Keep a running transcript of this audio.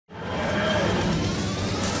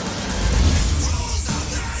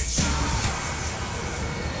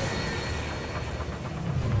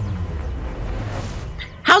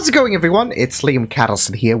How's it going, everyone? It's Liam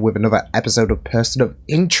Cattleson here with another episode of Person of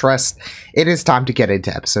Interest. It is time to get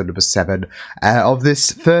into episode number 7 of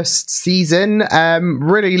this first season.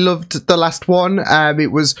 Really loved the last one.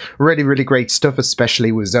 It was really great stuff,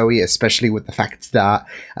 especially with Zoe, especially with the fact that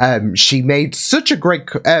she made such a great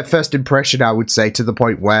first impression, I would say, to the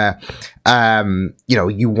point where you know,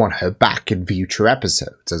 you want her back in future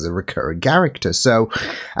episodes as a recurring character. So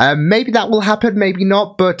maybe that will happen, maybe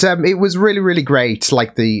not, but it was really great.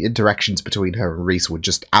 Like, the interactions between her and Reese were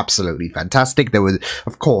just absolutely fantastic. There were,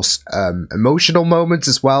 of course, emotional moments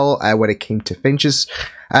as well when it came to Finch's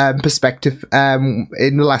perspective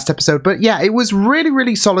in the last episode. But yeah, it was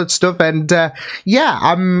really solid stuff, and yeah,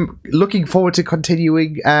 I'm looking forward to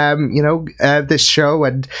continuing you know, this show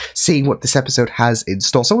and seeing what this episode has in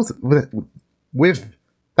store. So with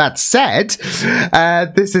that said,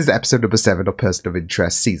 this is episode number 7 of Person of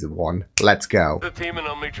Interest, Season 1. Let's go. The team and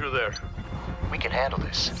I'll meet you there. We can handle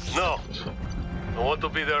this. No. I want to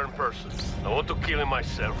be there in person. I want to kill him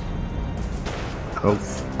myself. Oh.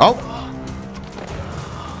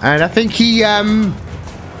 And I think he,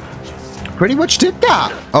 pretty much did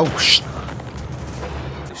that. Oh,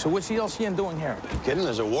 So what's the LCN doing here? Kidding?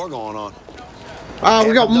 There's a war going on. Oh,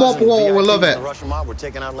 we got mob war. We love it. The Russian mob were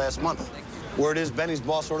taken out last month. Word is Benny's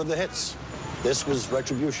boss ordered the hits. This was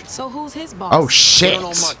retribution. So who's his boss? Oh, shit. We don't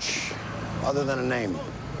know much, other than a name.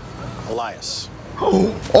 Elias.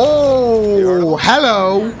 Oh,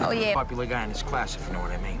 hello. Oh, yeah. Popular guy in his class, if you know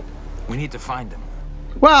what I mean. We need to find him.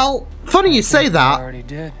 Well, funny you say that. Already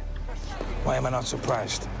did. Why am I not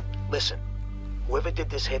surprised? Listen, whoever did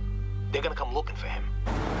this hit, they're gonna come looking for him.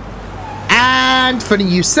 And funny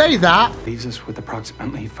you say that. Leaves us with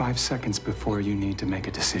approximately 5 seconds before you need to make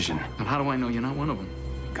a decision. And how do I know you're not one of them?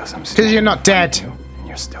 Because I'm Because you're not dead. And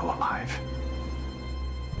you're still alive.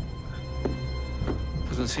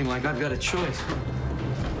 Doesn't seem like I've got a choice.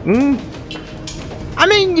 I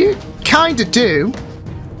mean, you kind of do.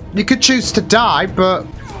 You could choose to die, but...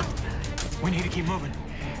 We need to keep moving.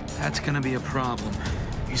 That's gonna be a problem.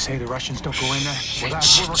 You say the Russians don't go in there? Well,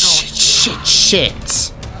 that's where we're going.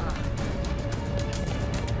 Shit.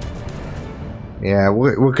 Yeah,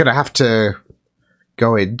 we're gonna have to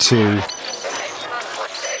go into,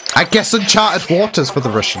 I guess, uncharted waters for the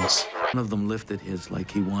Russians. One of them lifted his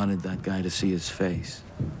like he wanted that guy to see his face.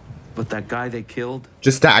 But that guy they killed,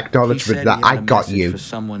 just that acknowledgement that I got you. For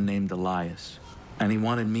someone named Elias. And he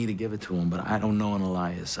wanted me to give it to him, but I don't know an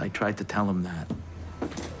Elias. I tried to tell him that.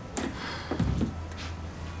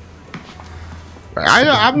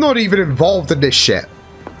 I'm not even involved in this shit.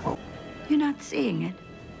 You're not seeing it.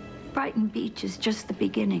 Brighton Beach is just the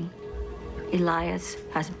beginning. Elias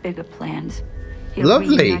has bigger plans. He'll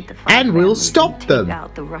Lovely, reunite the five and we'll families stop and them. Take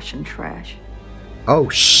out the Russian trash. Oh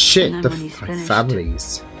shit, And the then when he's finished,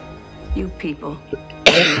 families. You people will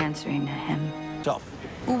be answering to him. Tough.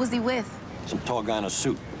 Who was he with? Some tall guy in a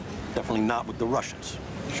suit. Definitely not with the Russians.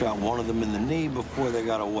 Shot one of them in the knee before they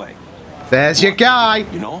got away. There's your guy.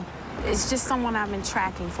 You know? It's just someone I've been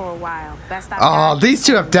tracking for a while. Best I've Oh, got. these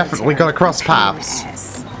two have definitely got to cross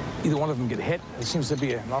paths. Either one of them get hit. It seems to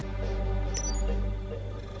be a...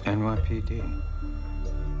 NYPD.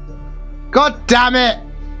 God damn it!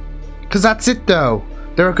 Because that's it, though.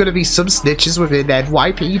 There are going to be some snitches within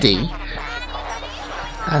NYPD.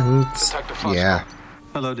 And, yeah.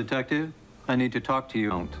 Hello, Detective. I need to talk to you.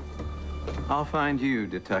 Don't. I'll find you,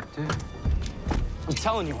 Detective. I'm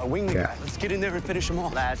telling you, I wing the Yeah. guy. Let's get in there and finish him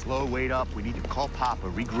off. Laszlo, wait up. We need to call Papa,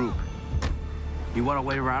 regroup. You want to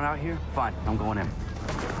wait around out here? Fine, I'm going in.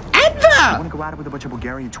 I Enver! want to go at it with a bunch of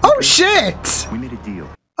Bulgarian Oh, tweakers. shit! We made a deal.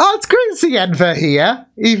 Oh, it's great to see Enver here.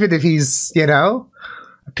 Even if he's, you know,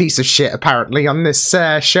 a piece of shit, apparently, on this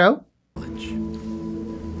show.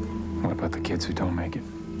 What about the kids who don't make it?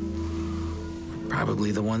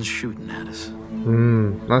 Probably the ones shooting at us.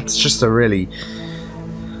 That's just a really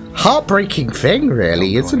heartbreaking thing,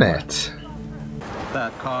 really, isn't it?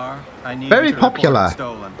 That car, I need Very you to report popular. it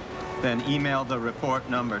stolen. Then email the report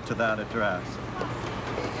number to that address.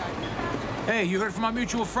 Hey, you heard from my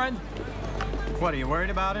mutual friend? What, are you worried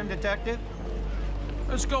about him, Detective?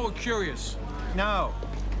 Let's go with Curious. No.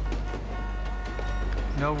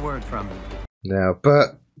 No word from him. No,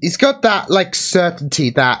 but he's got that, like, certainty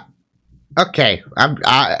that, okay,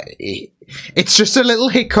 it's just a little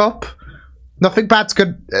hiccup. Nothing bad's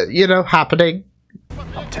good, you know, happening.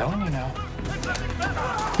 I'm telling you now.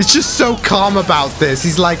 He's just so calm about this.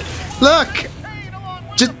 He's like, look,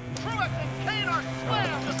 just...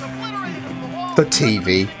 The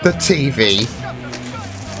TV.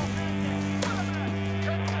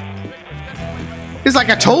 He's like,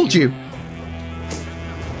 I told you.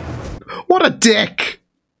 What a dick.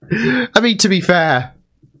 I mean, to be fair,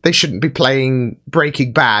 they shouldn't be playing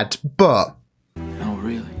Breaking Bad, but... No,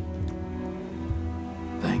 really.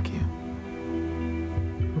 Thank you.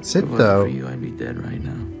 That's it, If it though. wasn't for you, I'd be dead right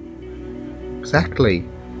now. Exactly.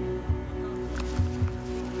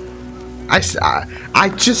 I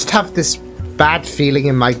just have this bad feeling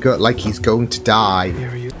in my gut like he's going to die.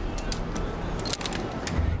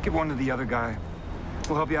 Give one to the other guy.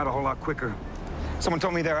 We'll help you out a whole lot quicker. Someone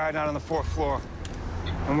told me they're hiding out on the 4th floor.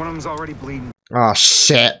 And one of them's already bleeding. Oh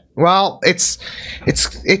shit. Well, it's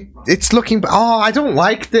looking. Oh, I don't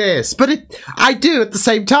like this, but I do at the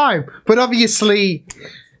same time. But obviously,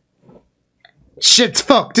 shit's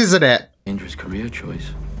fucked, isn't it? Dangerous career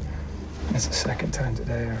choice. That's the second time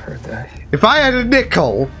today I've heard that. If I had a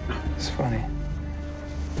nickel. It's funny.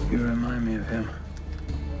 You remind me of him.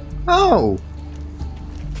 Oh.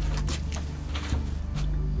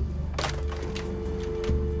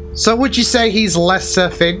 So would you say he's lesser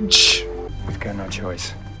Finch? We've got no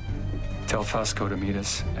choice. Tell Fosco to meet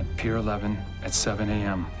us at Pier 11 at 7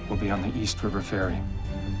 a.m. We'll be on the East River Ferry.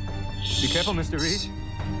 Be careful, Mr. Reed.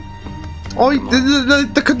 Oh,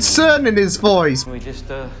 the concern in his voice. We just,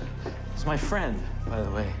 it's my friend, by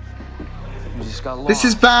the way. We just got lost. This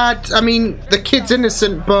is bad. I mean, the kid's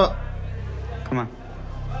innocent, but... Come on.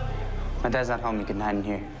 My dad's not home. You can hide in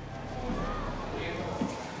here.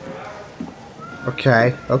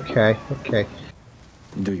 Okay.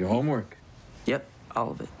 Do your homework. Yep,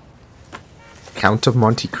 all of it. Count of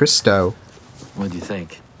Monte Cristo. What do you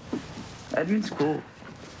think? Edmund's cool.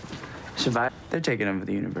 Survive. They're taking over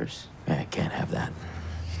the universe. Yeah, I can't have that.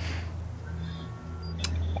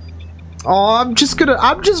 Oh, I'm just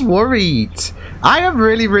worried. I am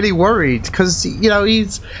really, really worried because, you know,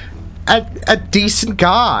 he's a decent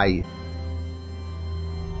guy.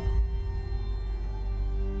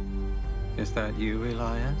 Is that you,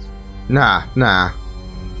 Elias? Nah.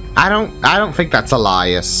 I don't think that's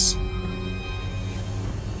Elias.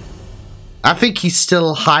 I think he's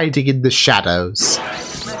still hiding in the shadows.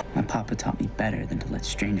 My papa taught me better than to let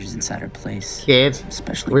strangers inside our place. Kid,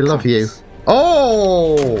 especially we love you.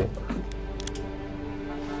 Oh!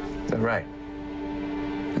 Is that right?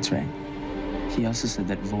 That's right. He also said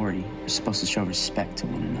that Vori are supposed to show respect to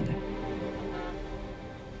one another.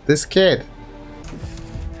 This kid.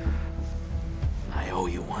 I owe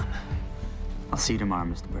you one. I'll see you tomorrow,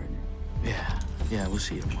 Mr. Burton. Yeah, we'll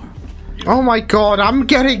see you tomorrow. Oh my god, I'm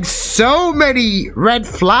getting so many red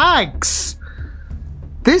flags.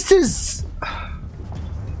 This is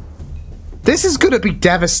gonna be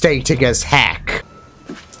devastating as heck.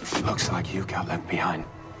 Looks like you got left behind.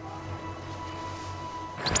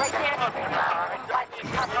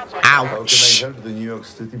 Ouch. How can I help the New York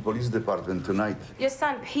City Police Department tonight? Your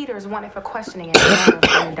son Peter's wanted for questioning.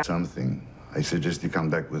 Something. I suggest you come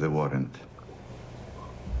back with a warrant.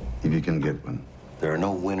 If you can get one. There are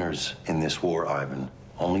no winners in this war, Ivan.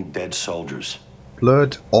 Only dead soldiers.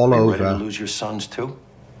 Blood all Are you over. ready to lose your sons too?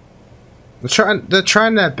 They're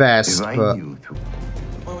trying their best, If I but knew to.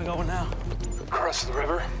 Where are we going now? Across the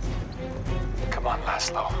river. Come on,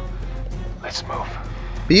 Laszlo. Let's move.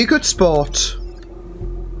 be a good sport.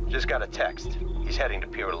 Just got a text. He's heading to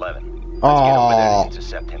Pier 11. Let's get Oh. over there and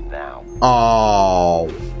intercept him now. Oh.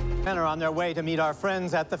 Men are on their way to meet our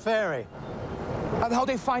friends at the ferry. How the hell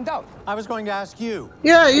they find out? I was going to ask you.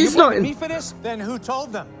 Yeah, he's not in. Me for this? Then who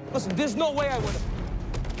told them? Listen, there's no way I would have.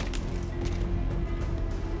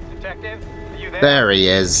 Detective, are you there? There he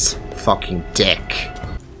is. Fucking dick.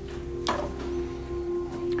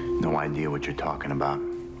 No idea what you're talking about.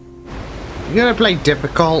 You're gonna play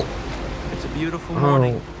difficult. It's a beautiful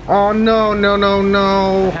morning. Oh no, no, no, I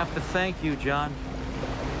no. have to thank you, John.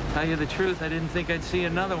 Tell you the truth, I didn't think I'd see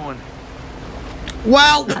another one.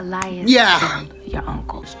 Well, Elias yeah. killed your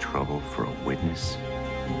uncle. Trouble for a witness?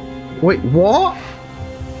 Wait, what?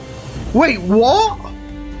 Wait, what?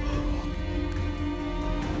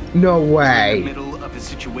 No In the way. middle of a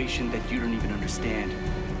situation that you don't even understand.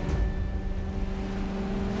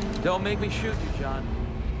 Don't make me shoot you, John.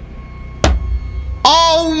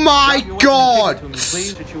 Oh my Drop your weapon and give it to god! me,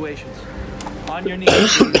 please. Situations. On your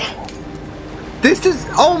knees. This is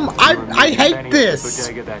I hate this.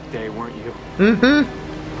 Bodega that day, weren't you?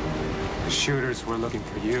 Mm-hmm. The shooters were looking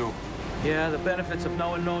for you. Yeah, the benefits of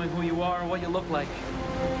knowing who you are and what you look like.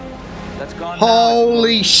 That's gone.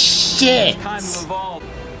 Holy now. shit! It's time to evolve.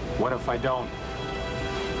 What if I don't?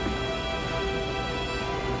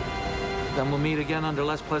 Then we'll meet again under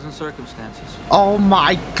less pleasant circumstances. Oh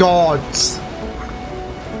my god!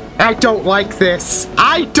 I don't like this.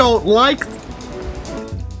 I don't like.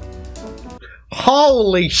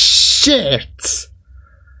 Holy shit!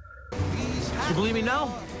 You believe me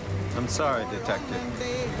now? I'm sorry, Detective.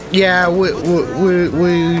 Yeah, we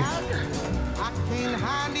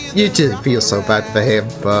you didn't feel so bad for him,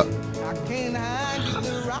 but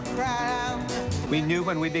We knew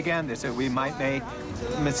when we began this that we might make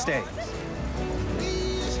mistakes.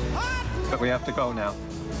 But we have to go now.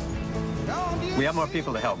 We have more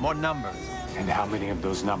people to help, more numbers. And how many of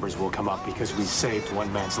those numbers will come up because we saved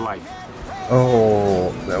one man's life?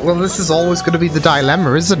 oh, well, this is always going to be the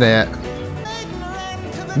dilemma, isn't it?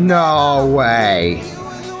 No way.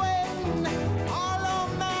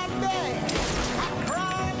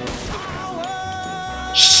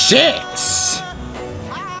 Shit!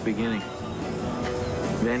 Beginning.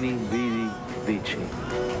 Veni, vidi, vici.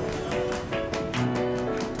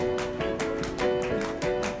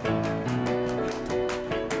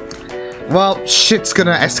 Well, shit's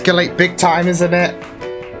gonna escalate big time, isn't it?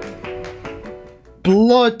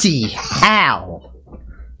 Bloody hell!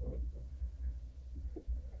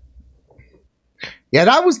 Yeah,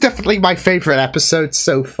 that was definitely my favorite episode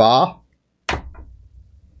so far.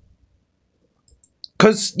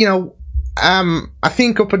 Because, you know, I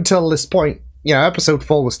think up until this point, you know, episode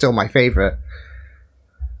 4 was still my favorite.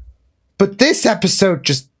 But this episode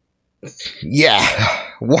just... yeah.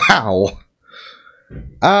 Wow.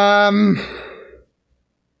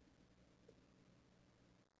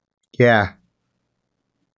 Yeah.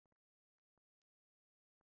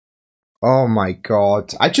 Oh my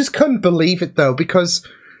god. I just couldn't believe it though, because,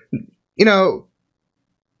 you know,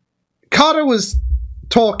 Carter was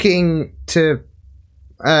talking to,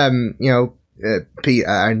 you know, Peter,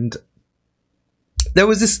 and there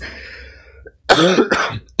was this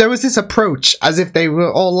there was this approach as if they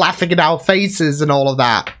were all laughing in our faces and all of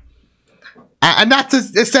that. And that's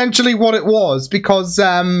essentially what it was, because,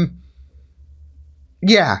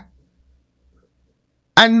 yeah.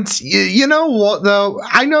 And you know what, though?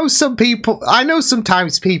 I know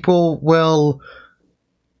sometimes people will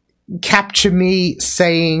capture me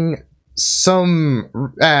saying some,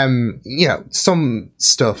 you know, some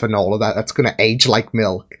stuff and all of that that's going to age like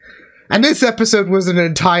milk. And this episode was an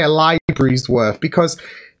entire library's worth, because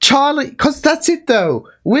that's it, though.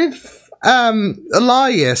 With,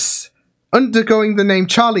 Elias undergoing the name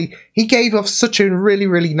Charlie, he gave off such a really,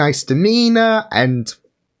 really nice demeanor, and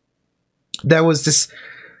there was this,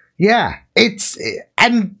 yeah,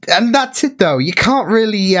 and that's it though. You can't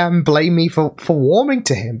really blame me for warming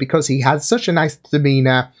to him, because he had such a nice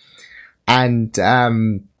demeanor, and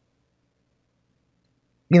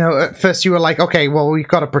you know, at first you were like, okay, well, we've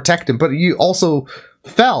got to protect him, but you also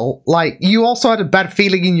felt like you also had a bad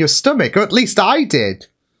feeling in your stomach, or at least I did.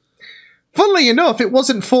 Funnily enough, it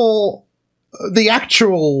wasn't for the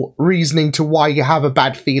actual reasoning to why you have a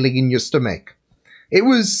bad feeling in your stomach. It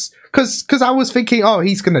was because I was thinking, oh,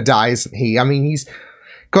 he's gonna die, isn't he? I mean, he's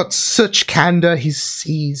got such candor.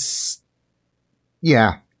 He's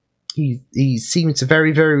yeah. He seems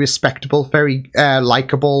very, very respectable, very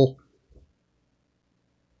likable.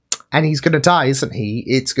 And he's gonna die, isn't he?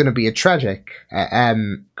 It's gonna be a tragic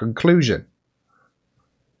conclusion.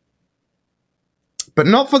 But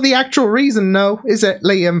not for the actual reason, no, is it,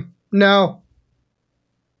 Liam? No.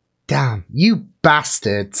 Damn, you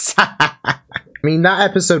bastards. I mean, that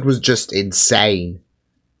episode was just insane.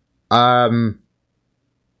 Obviously,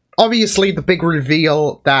 the big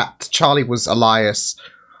reveal that Charlie was Elias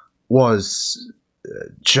was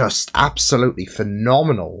just absolutely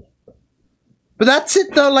phenomenal. But that's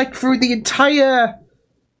it, though. Like, through the entire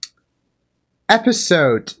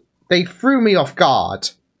episode, they threw me off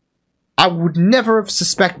guard. I would never have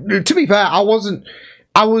suspected... To be fair, I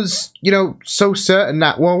was, you know, so certain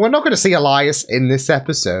that, well, we're not going to see Elias in this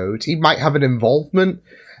episode. He might have an involvement.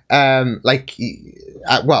 Well,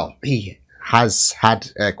 he has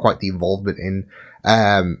had quite the involvement in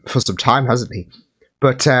for some time, hasn't he?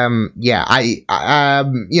 But, yeah, I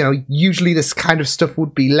you know, usually this kind of stuff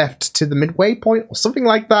would be left to the midway point or something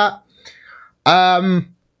like that.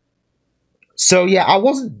 So, yeah, I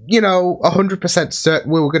wasn't, you know, 100%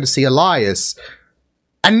 certain we were going to see Elias.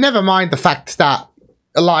 And never mind the fact that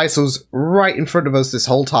Elias was right in front of us this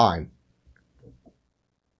whole time.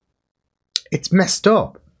 It's messed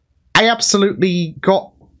up. I absolutely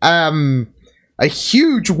got a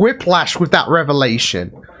huge whiplash with that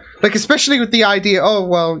revelation. Like, especially with the idea, oh,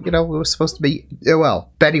 well, you know, we were supposed to be,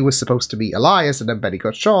 well, Benny was supposed to be Elias, and then Benny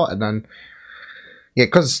got shot, and then, yeah,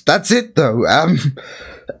 because that's it, though.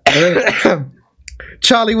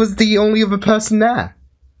 Charlie was the only other person there.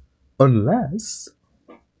 Unless...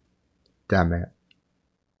 Damn it.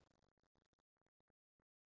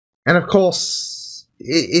 And of course,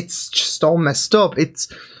 it's just all messed up.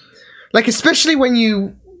 It's, like, especially when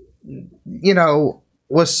you know,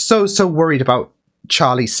 was so worried about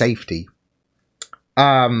Charlie's safety.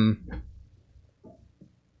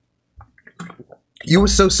 You were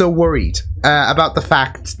so worried about the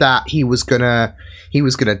fact that he was gonna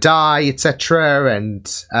die, etc.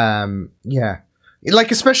 And yeah,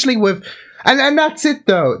 like especially with and that's it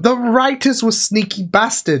though. The writers were sneaky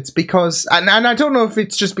bastards because and I don't know if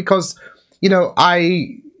it's just because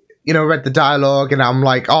I read the dialogue and I'm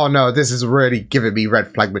like, oh no, this is really giving me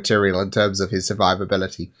red flag material in terms of his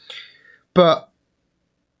survivability. But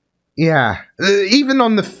yeah, even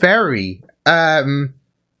on the ferry,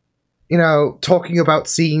 talking about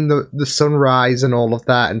seeing the sunrise and all of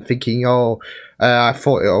that and thinking, oh, I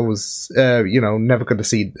thought I was, never going to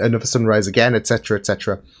see another sunrise again, etc.,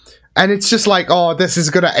 etc. And it's just like, oh, this is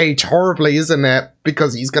going to age horribly, isn't it?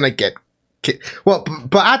 Because he's going to get well,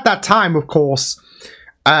 but at that time, of course,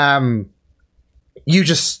 you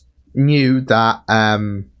just knew that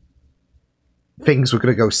things were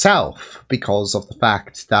going to go south because of the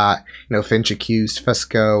fact that Finch accused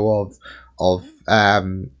Fusco of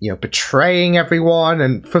betraying everyone,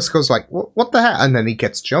 and Fusco's like, what the heck? And then he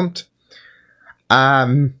gets jumped.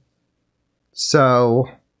 So,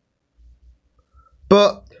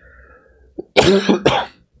 but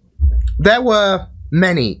there were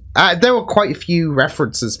quite a few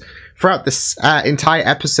references throughout this entire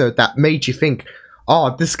episode that made you think,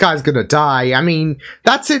 oh, this guy's gonna die. I mean,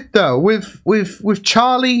 that's it though. With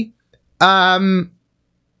Charlie, it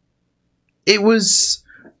was,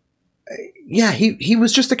 yeah, he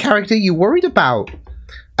was just a character you worried about.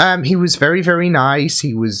 He was very, very nice.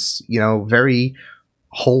 He was, very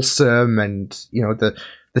wholesome, and the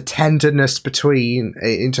tenderness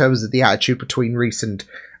in terms of the attitude between Reese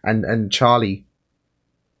and Charlie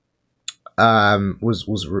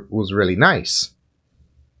was really nice.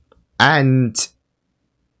 And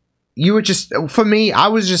you were just, for me, I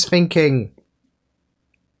was just thinking,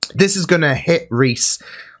 this is gonna hit Reese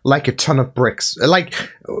like a ton of bricks. Like,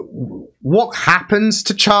 what happens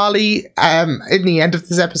to Charlie in the end of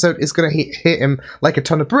this episode is gonna hit him like a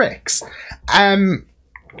ton of bricks. And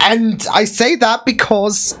I say that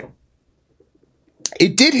because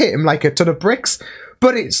it did hit him like a ton of bricks,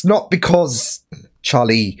 but it's not because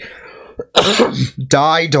Charlie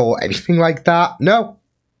died or anything like that. No.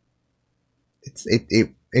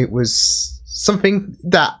 It was something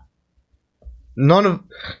that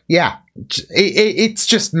it's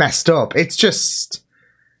just messed up. It's just,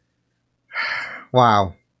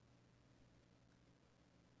 wow.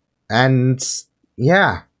 And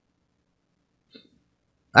yeah,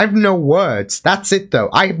 I have no words. That's it though.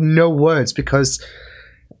 I have no words because,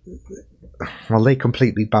 well, they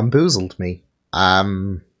completely bamboozled me.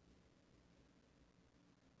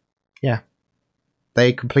 Yeah,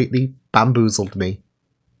 they completely bamboozled me.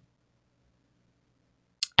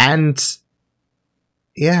 And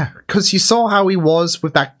yeah, because you saw how he was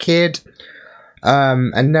with that kid,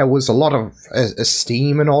 and there was a lot of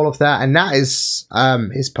esteem and all of that, and that is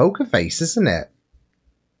his poker face, isn't it?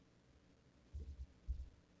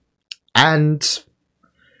 And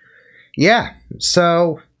yeah,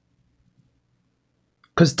 so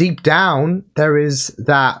because deep down there is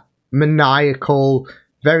that maniacal,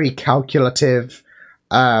 very calculative,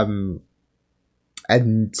 and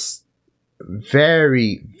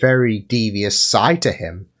very, very devious side to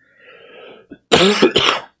him.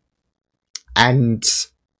 And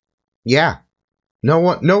yeah,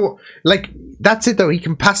 like, that's it though. He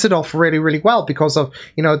can pass it off really, really well because of,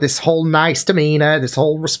 this whole nice demeanor, this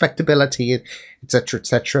whole respectability, etc.,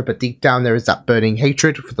 etc. But deep down there is that burning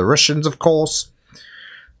hatred for the Russians, of course.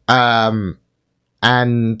 And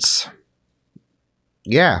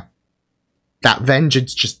yeah, that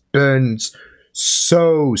vengeance just burns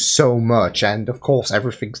so much, and of course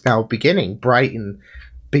everything's now beginning. Brighton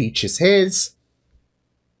Beach is his,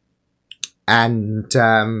 and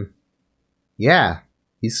yeah,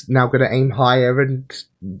 he's now going to aim higher and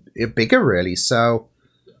bigger, really. So,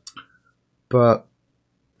 and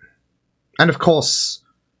of course,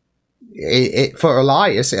 for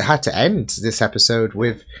Elias, it had to end this episode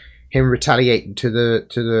with him retaliating to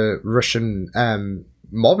the Russian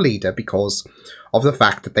mob leader because of the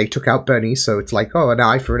fact that they took out Bernie. So it's like, oh, an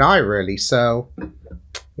eye for an eye, really. So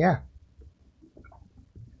yeah,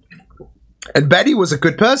 and Benny was a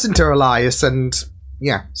good person to Elias, and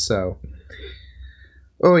yeah, so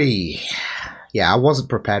yeah, I wasn't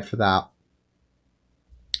prepared for that.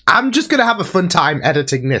 I'm just gonna have a fun time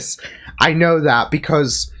editing this. I know that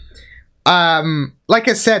because like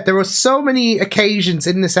I said, there were so many occasions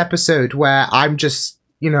in this episode where I'm just,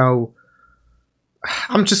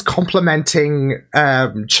 I'm just complimenting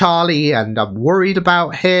Charlie, and I'm worried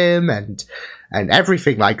about him and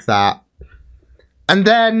everything like that. And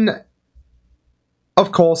then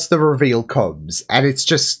of course, the reveal comes, and it's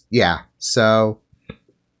just, yeah, so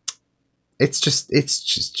it's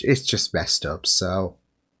just messed up. So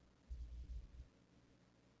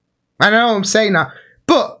I know I'm saying that,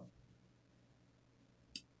 but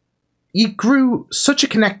you grew such a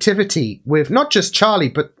connectivity with not just Charlie,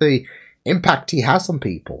 but the impact he has on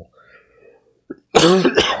people.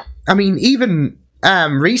 I mean, even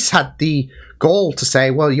Reese had the goal to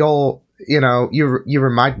say, well, you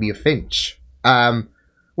remind me of Finch.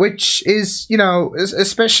 Which is,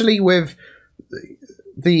 especially with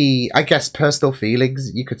the, I guess, personal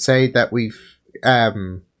feelings, you could say, that we've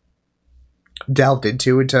delved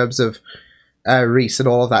into in terms of Reese and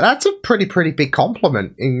all of that. That's a pretty big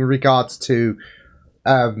compliment in regards to,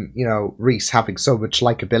 Reese having so much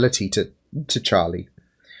likability to Charlie.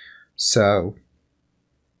 So,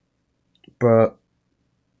 but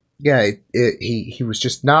yeah, he was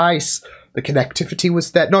just nice. The connectivity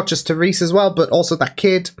was there, not just to Reese as well, but also that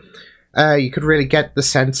kid. You could really get the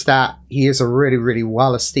sense that he is a really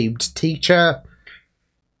well-esteemed teacher.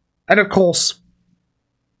 And of course,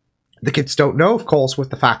 the kids don't know, of course, with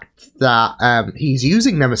the fact that he's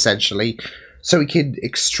using them essentially so he can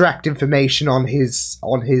extract information on his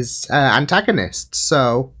antagonists.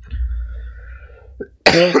 So,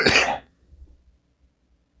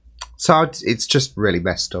 so it's just really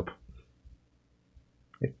messed up.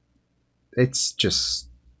 It's just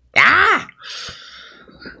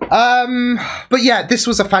but yeah, this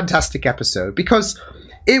was a fantastic episode because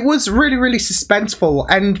it was really suspenseful,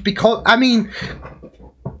 and because I mean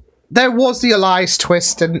there was the Elias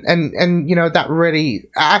twist, and that really,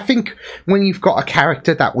 I think when you've got a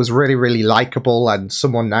character that was really likable and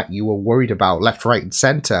someone that you were worried about left, right, and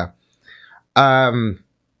center, and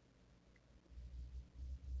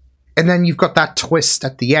then you've got that twist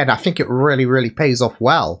at the end, I think it really pays off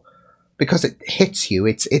well. Because it hits you,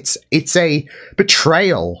 it's a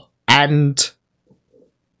betrayal, and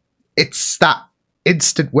it's that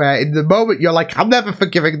instant where in the moment you're like, I'm never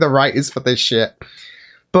forgiving the writers for this shit.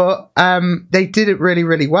 But they did it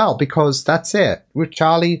really well, because that's it. With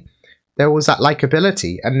Charlie, there was that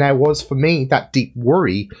likability, and there was, for me, that deep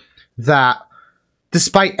worry that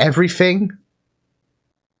despite everything,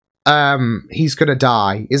 he's gonna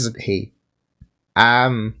die, isn't he?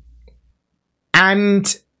 And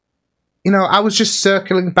I was just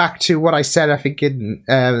circling back to what I said, I think, in,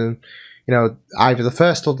 either the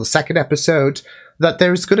first or the second episode, that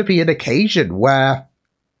there's going to be an occasion where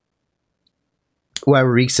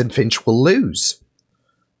Reese and Finch will lose.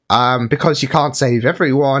 Because you can't save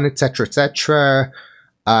everyone, etc., etc.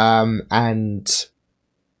 And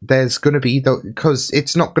there's going to be, because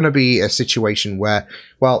it's not going to be a situation where,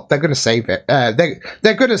 well, they're going to save it.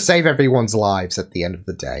 They're going to save everyone's lives at the end of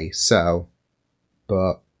the day, so,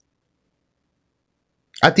 but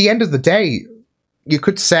at the end of the day, you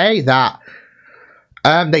could say that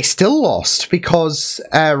they still lost because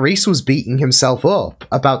Reese was beating himself up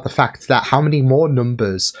about the fact that how many more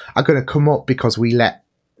numbers are going to come up because we let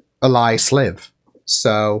Elias live.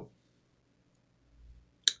 So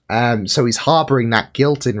he's harboring that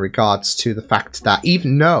guilt in regards to the fact that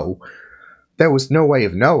even though there was no way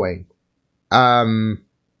of knowing, yeah.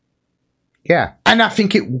 And I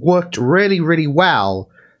think it worked really well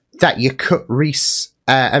that you cut Reese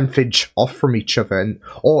and Finch off from each other,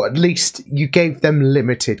 or at least you gave them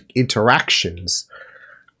limited interactions.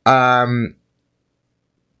 Because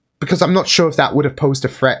I'm not sure if that would have posed a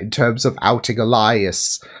threat in terms of outing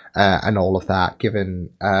Elias and all of that, given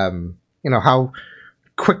how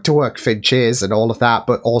quick to work Finch is and all of that,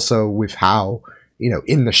 but also with how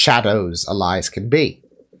in the shadows Elias can be.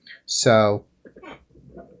 So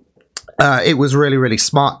it was really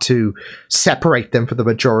smart to separate them for the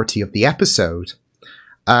majority of the episode.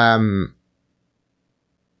 But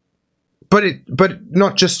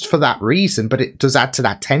not just for that reason, but it does add to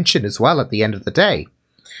that tension as well at the end of the day.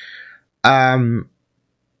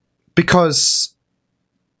 Because,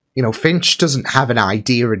 Finch doesn't have an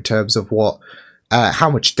idea in terms of how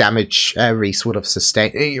much damage Reese would have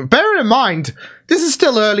sustained. Bear in mind, this is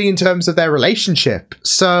still early in terms of their relationship,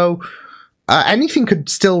 so anything could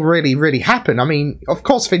still really happen. I mean, of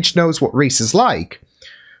course Finch knows what Reese is like,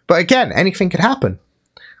 but again, anything could happen.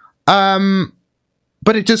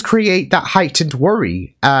 But it does create that heightened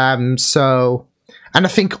worry. And I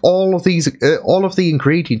think all of the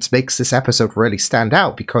ingredients makes this episode really stand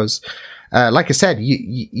out because, like I said,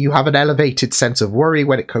 you have an elevated sense of worry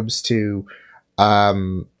when it comes to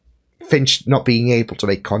Finch not being able to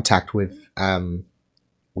make contact with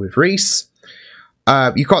Reese.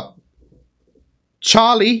 You've got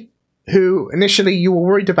Charlie, who initially you were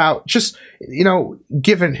worried about, just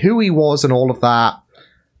given who he was and all of that.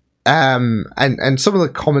 and some of the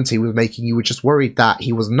comments he was making, you were just worried that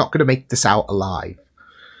he was not going to make this out alive.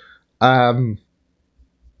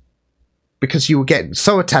 Because you were getting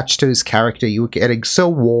so attached to his character, you were getting so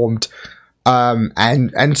warmed,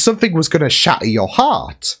 and something was going to shatter your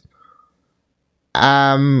heart.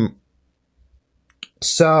 And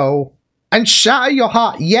shatter your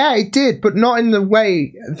heart, yeah, it did, but not in the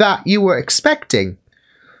way that you were expecting.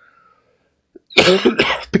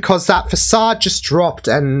 Because that facade just dropped,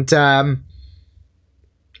 and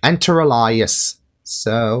enter Elias.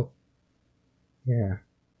 So, yeah.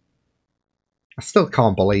 I still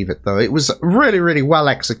can't believe it, though. It was really, really well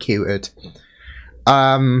executed.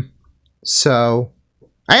 So,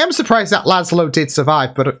 I am surprised that Laszlo did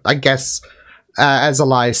survive, but I guess, as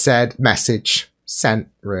Elias said, message sent,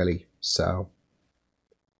 really. So,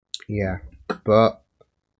 yeah. But,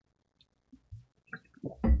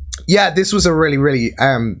 yeah, this was a really, really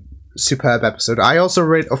superb episode. I also,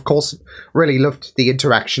 of course, really loved the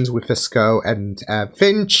interactions with Fusco and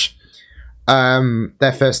Finch.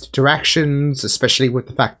 Their first interactions, especially with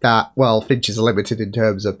the fact that, well, Finch is limited in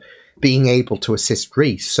terms of being able to assist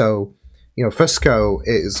Reese. So, you know, Fusco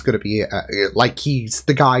is going to be, like, he's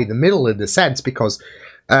the guy in the middle in a sense, because,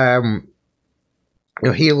 you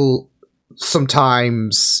know, he'll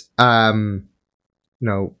sometimes, you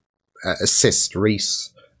know, assist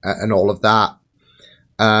Reese and all of that.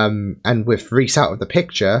 And with Reese out of the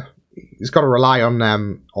picture, he's got to rely on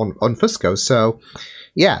Fusco. So,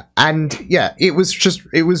 yeah, and yeah, it was just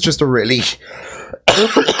a really,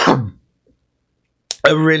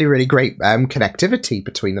 a really, really great connectivity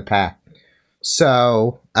between the pair.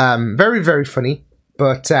 So, very, very funny.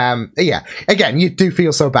 But yeah, again, you do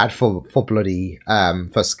feel so bad for bloody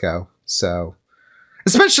Fusco. So,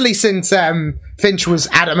 especially since Finch was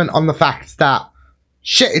adamant on the fact that,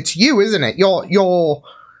 shit, it's you, isn't it? You're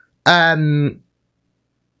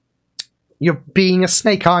being a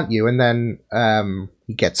snake, aren't you? And then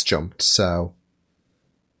he gets jumped. So,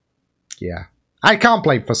 yeah, I can't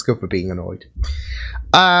blame Fusco for being annoyed.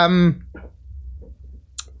 But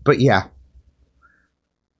yeah,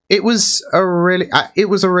 it was a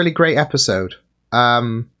really great episode.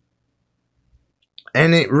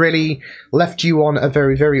 And it really left you on a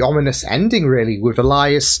very, very ominous ending, really, with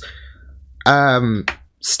Elias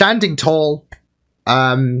standing tall.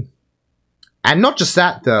 And not just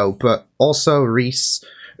that, though, but also Reese.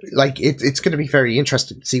 Like, it's going to be very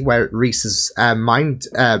interesting to see where Reese's mind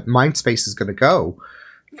space is going to go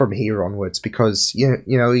from here onwards, because you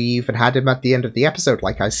know, you even had him at the end of the episode,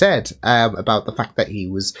 like I said, about the fact that he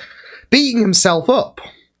was beating himself up.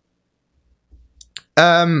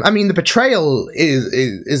 I mean, the betrayal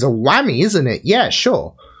is a whammy, isn't it? Yeah,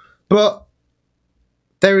 sure. But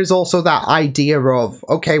there is also that idea of,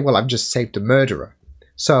 okay, well, I've just saved a murderer.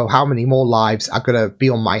 So how many more lives are going to be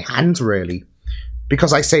on my hands, really?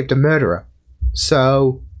 Because I saved a murderer.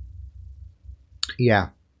 So, yeah.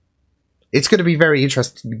 It's going to be very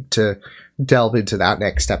interesting to delve into that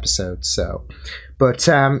next episode. So, but,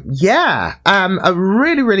 yeah. A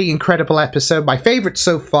really, really incredible episode. My favorite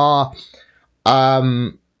so far.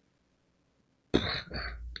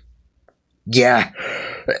 Yeah.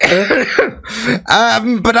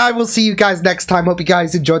 But I will see you guys next time. Hope you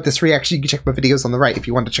guys enjoyed this reaction. You can check my videos on the right if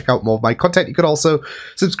you want to check out more of my content. You can also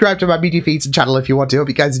subscribe to my media feeds and channel if you want to. Hope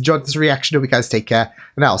you guys enjoyed this reaction. Hope you guys take care,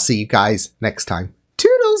 and I'll see you guys next time.